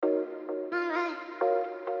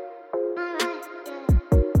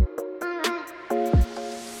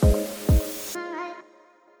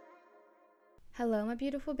my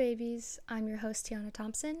beautiful babies. I'm your host, Tiana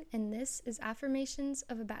Thompson, and this is Affirmations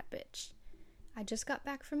of a Bad Bitch. I just got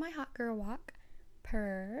back from my hot girl walk,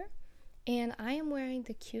 and I am wearing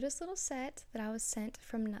the cutest little set that I was sent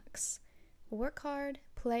from Nux. Work hard,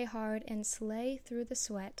 play hard, and slay through the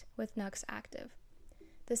sweat with Nux Active.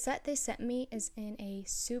 The set they sent me is in a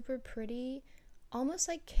super pretty, almost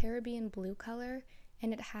like Caribbean blue color,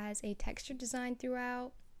 and it has a textured design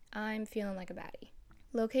throughout. I'm feeling like a baddie.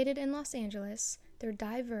 Located in Los Angeles, their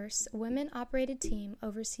diverse, women-operated team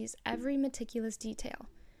oversees every meticulous detail,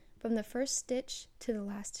 from the first stitch to the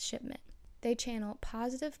last shipment. They channel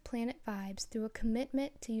positive planet vibes through a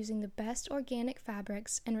commitment to using the best organic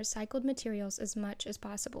fabrics and recycled materials as much as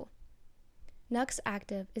possible. Nux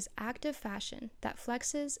Active is active fashion that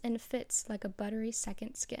flexes and fits like a buttery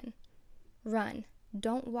second skin. Run,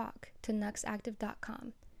 don't walk to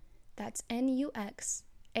nuxactive.com. That's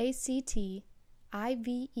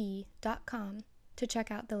NUXACTIVE.com to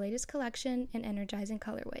check out the latest collection and energizing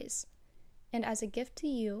colorways. And as a gift to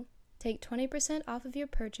you, take 20% off of your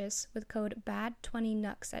purchase with code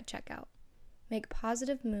BAD20NUX at checkout. Make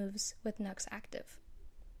positive moves with Nux Active.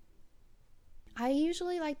 I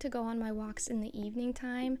usually like to go on my walks in the evening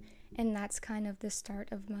time, and that's kind of the start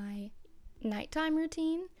of my nighttime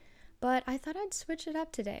routine, but I thought I'd switch it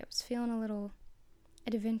up today. I was feeling a little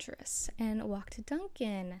adventurous and walked to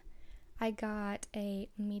Dunkin'. I got a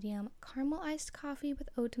medium caramel iced coffee with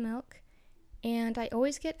oat milk, and I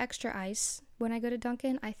always get extra ice when I go to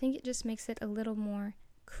Dunkin'. I think it just makes it a little more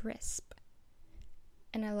crisp.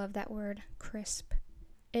 And I love that word, crisp.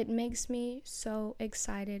 It makes me so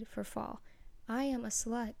excited for fall. I am a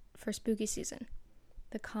slut for spooky season.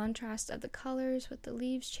 The contrast of the colors with the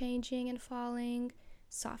leaves changing and falling,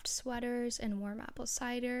 soft sweaters and warm apple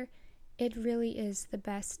cider, it really is the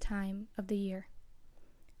best time of the year.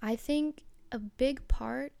 I think a big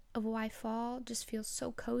part of why fall just feels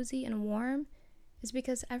so cozy and warm is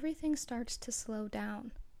because everything starts to slow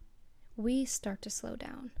down. We start to slow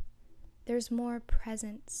down. There's more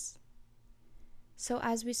presence. So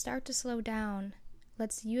as we start to slow down,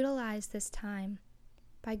 let's utilize this time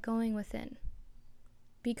by going within,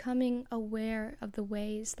 becoming aware of the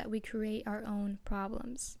ways that we create our own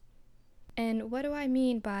problems. And what do I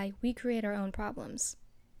mean by we create our own problems?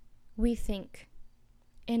 We think.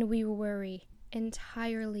 And we worry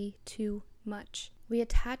entirely too much. We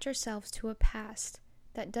attach ourselves to a past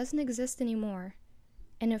that doesn't exist anymore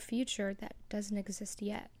and a future that doesn't exist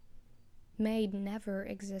yet, may never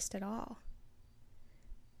exist at all.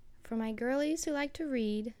 For my girlies who like to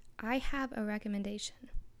read, I have a recommendation,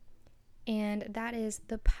 and that is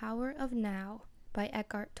The Power of Now by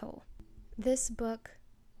Eckhart Tolle. This book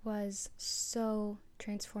was so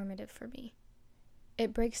transformative for me.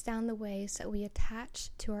 It breaks down the ways that we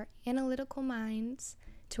attach to our analytical minds,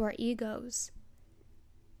 to our egos,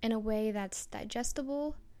 in a way that's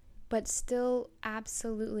digestible, but still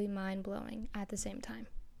absolutely mind-blowing at the same time.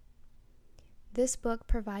 This book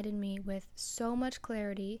provided me with so much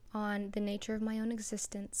clarity on the nature of my own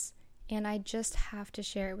existence, and I just have to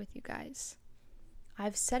share it with you guys.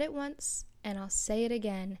 I've said it once, and I'll say it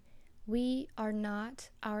again. We are not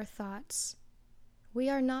our thoughts. We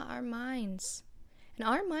are not our minds. And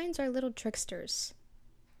our minds are little tricksters.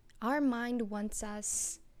 Our mind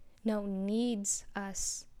needs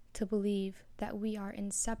us to believe that we are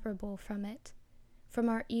inseparable from it, from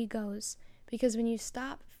our egos. Because when you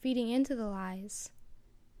stop feeding into the lies,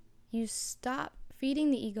 you stop feeding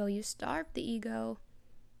the ego, you starve the ego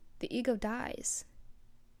dies.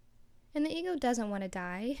 And the ego doesn't want to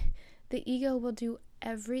die. The ego will do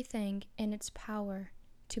everything in its power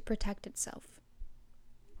to protect itself.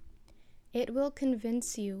 It will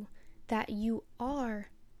convince you that you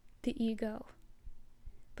are the ego,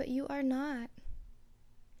 but you are not.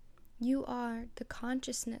 You are the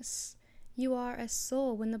consciousness. You are a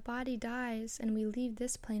soul. When the body dies and we leave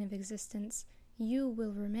this plane of existence, you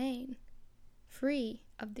will remain free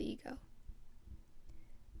of the ego.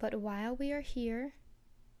 But while we are here,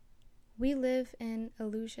 we live in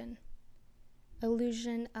illusion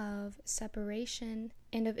of separation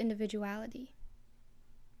and of individuality.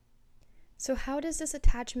 So how does this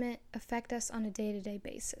attachment affect us on a day-to-day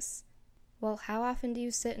basis? Well, how often do you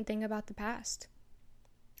sit and think about the past?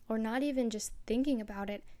 Or not even just thinking about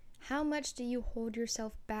it, how much do you hold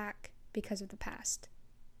yourself back because of the past?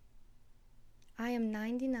 I am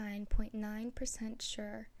 99.9%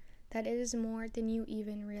 sure that it is more than you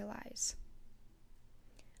even realize.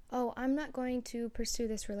 Oh, I'm not going to pursue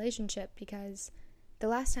this relationship because the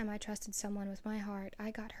last time I trusted someone with my heart, I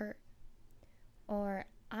got hurt. Or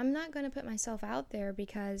I'm not going to put myself out there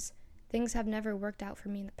because things have never worked out for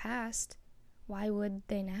me in the past. Why would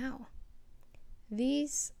they now?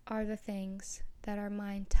 These are the things that our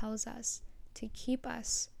mind tells us to keep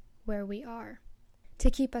us where we are,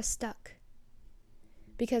 to keep us stuck.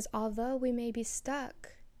 Because although we may be stuck,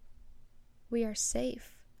 we are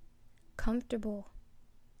safe, comfortable,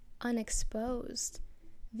 unexposed.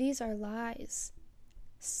 These are lies.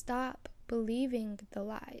 Stop believing the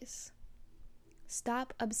lies.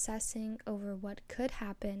 Stop obsessing over what could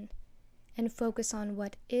happen and focus on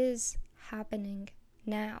what is happening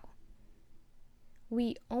now.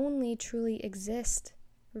 We only truly exist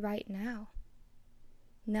right now.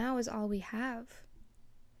 Now is all we have.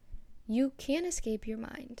 You can escape your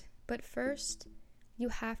mind, but first, you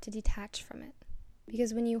have to detach from it.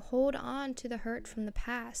 Because when you hold on to the hurt from the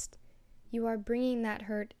past, you are bringing that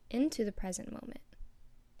hurt into the present moment.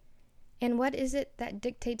 And what is it that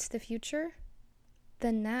dictates the future?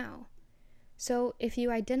 The now. So if you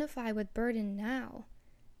identify with burden now,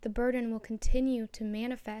 the burden will continue to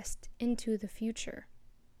manifest into the future.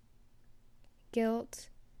 Guilt,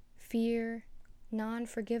 fear,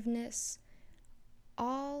 non-forgiveness,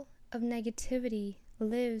 all of negativity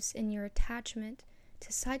lives in your attachment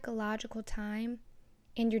to psychological time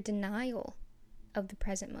and your denial of the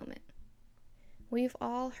present moment. We've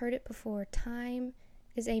all heard it before. Time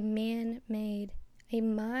is a man-made, a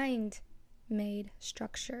mind-made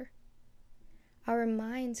structure. Our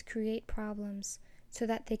minds create problems so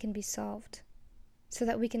that they can be solved, so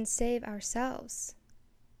that we can save ourselves.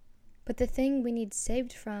 But the thing we need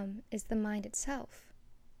saved from is the mind itself.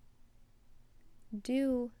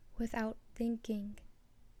 Do without thinking.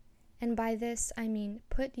 And by this, I mean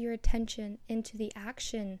put your attention into the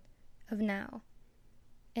action of now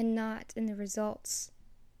and not in the results.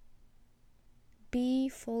 Be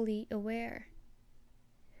fully aware.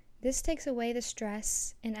 This takes away the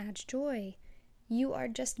stress and adds joy. You are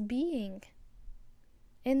just being.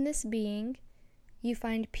 In this being, you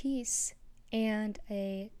find peace and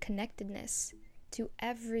a connectedness to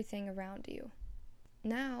everything around you.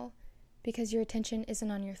 Now, because your attention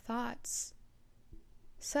isn't on your thoughts,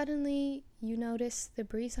 suddenly you notice the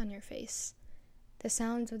breeze on your face, the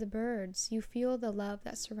sounds of the birds. You feel the love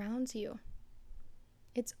that surrounds you.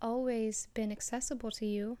 It's always been accessible to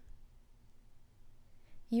you.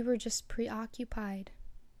 You were just preoccupied,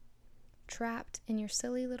 trapped in your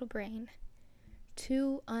silly little brain,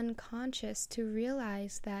 too unconscious to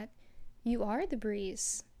realize that you are the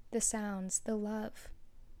breeze, the sounds, the love.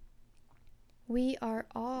 We are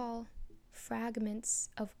all fragments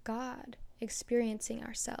of God experiencing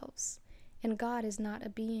ourselves, and God is not a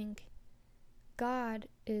being. God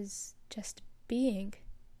is just being,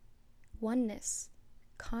 oneness,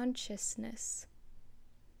 consciousness.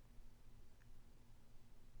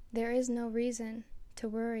 There is no reason to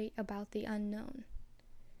worry about the unknown,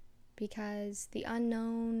 because the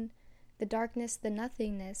unknown, the darkness, the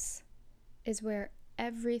nothingness is where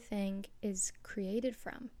everything is created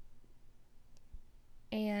from.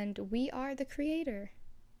 And we are the creator.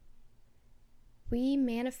 We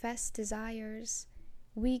manifest desires.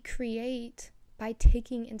 We create by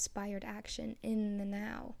taking inspired action in the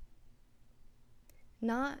now.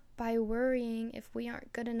 Not by worrying if we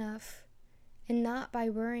aren't good enough, and not by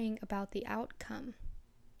worrying about the outcome.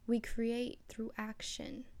 We create through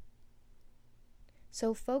action.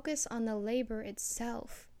 So focus on the labor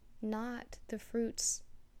itself, not the fruits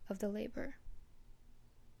of the labor.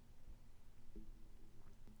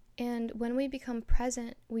 And when we become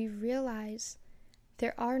present, we realize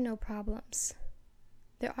there are no problems.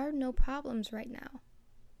 There are no problems right now.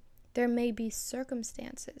 There may be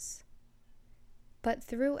circumstances, but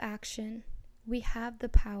through action, we have the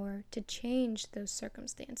power to change those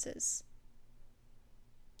circumstances.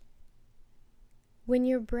 When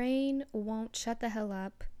your brain won't shut the hell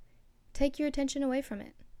up, take your attention away from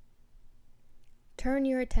it. Turn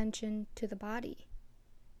your attention to the body.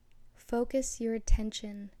 Focus your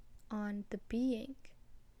attention on the being.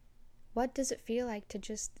 What does it feel like to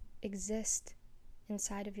just exist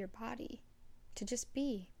inside of your body? To just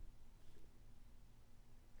be?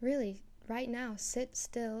 Really, right now, sit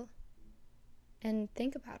still and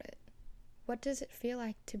think about it. What does it feel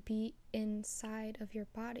like to be inside of your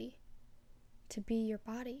body? To be your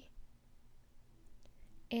body?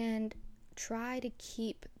 And try to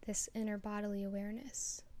keep this inner bodily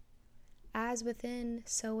awareness. As within,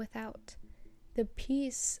 so without. The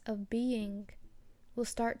peace of being will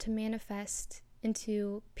start to manifest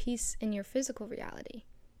into peace in your physical reality.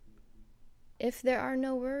 If there are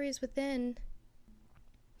no worries within,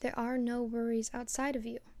 there are no worries outside of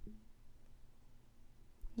you.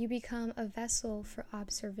 You become a vessel for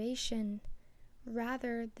observation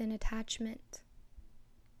rather than attachment.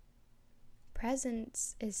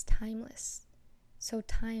 Presence is timeless, so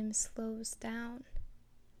time slows down.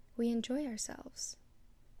 we enjoy ourselves.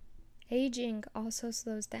 Aging also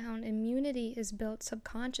slows down. Immunity is built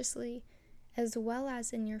subconsciously as well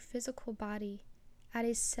as in your physical body at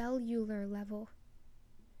a cellular level.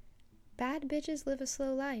 Bad bitches live a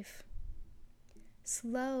slow life.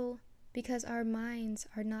 Slow because our minds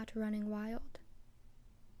are not running wild.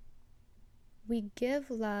 We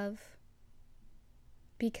give love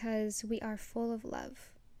because we are full of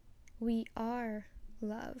love. We are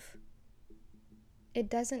love. It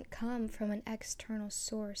doesn't come from an external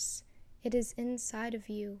source. It is inside of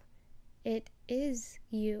you. It is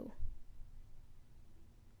you.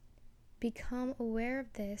 Become aware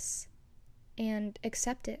of this and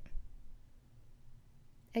accept it.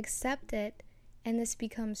 Accept it, and this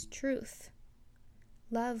becomes truth.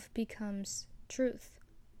 Love becomes truth.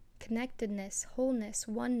 Connectedness, wholeness,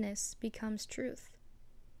 oneness becomes truth.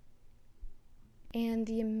 And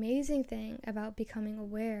the amazing thing about becoming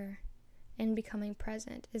aware and becoming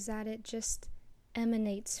present is that it just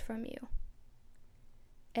emanates from you.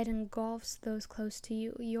 It engulfs those close to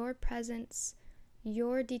you. Your presence,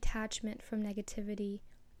 your detachment from negativity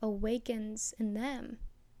awakens in them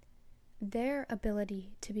their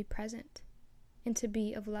ability to be present and to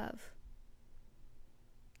be of love.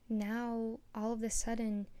 Now, all of a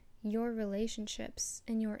sudden, your relationships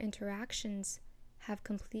and your interactions have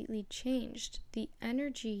completely changed. The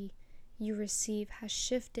energy you receive has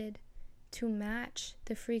shifted to match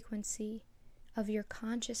the frequency of your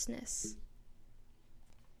consciousness.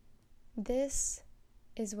 This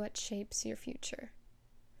is what shapes your future.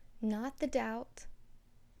 Not the doubt,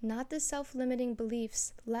 not the self-limiting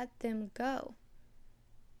beliefs. Let them go.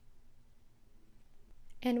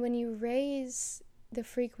 And when you raise the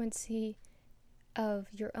frequency of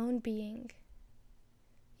your own being,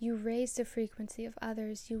 you raise the frequency of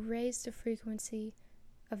others, you raise the frequency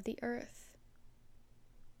of the earth,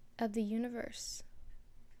 of the universe.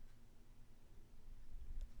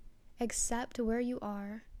 Accept where you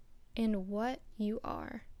are and what you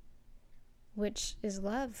are, which is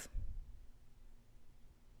love.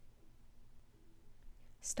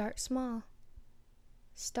 Start small.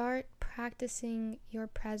 Start practicing your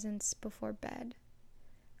presence before bed.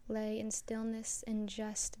 Lay in stillness and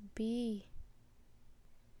just be.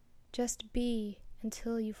 Just be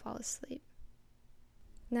until you fall asleep.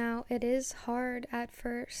 Now, it is hard at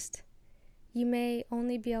first. You may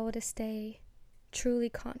only be able to stay truly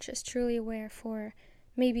conscious, truly aware for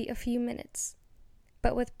maybe a few minutes.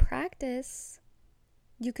 But with practice,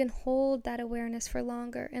 you can hold that awareness for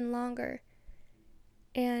longer and longer.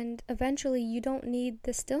 And eventually, you don't need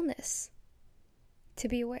the stillness to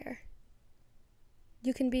be aware.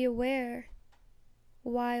 You can be aware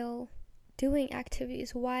while doing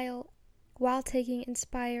activities, while taking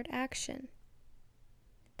inspired action.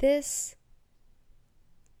 This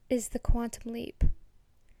is the quantum leap.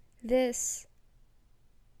 This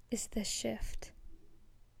is the shift.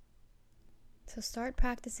 So start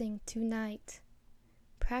practicing tonight.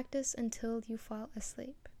 Practice until you fall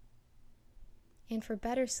asleep. And for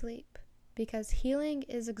better sleep, because healing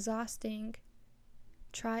is exhausting,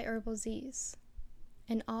 try Herbal Z's,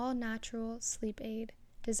 an all-natural sleep aid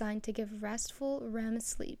designed to give restful REM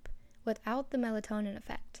sleep without the melatonin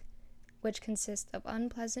effect, which consists of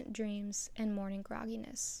unpleasant dreams and morning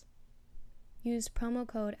grogginess. Use promo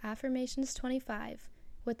code AFFIRMATIONS25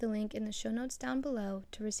 with the link in the show notes down below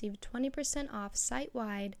to receive 20% off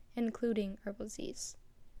site-wide, including Herbal Z's.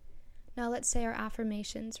 Now let's say our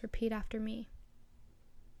affirmations. Repeat after me.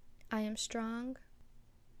 I am strong.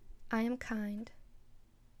 I am kind.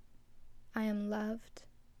 I am loved.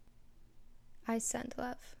 I send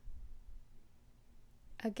love.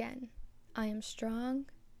 Again, I am strong.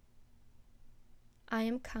 I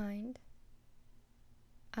am kind.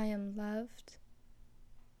 I am loved.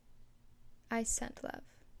 I send love.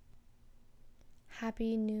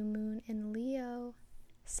 Happy new moon in Leo.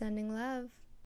 Sending love.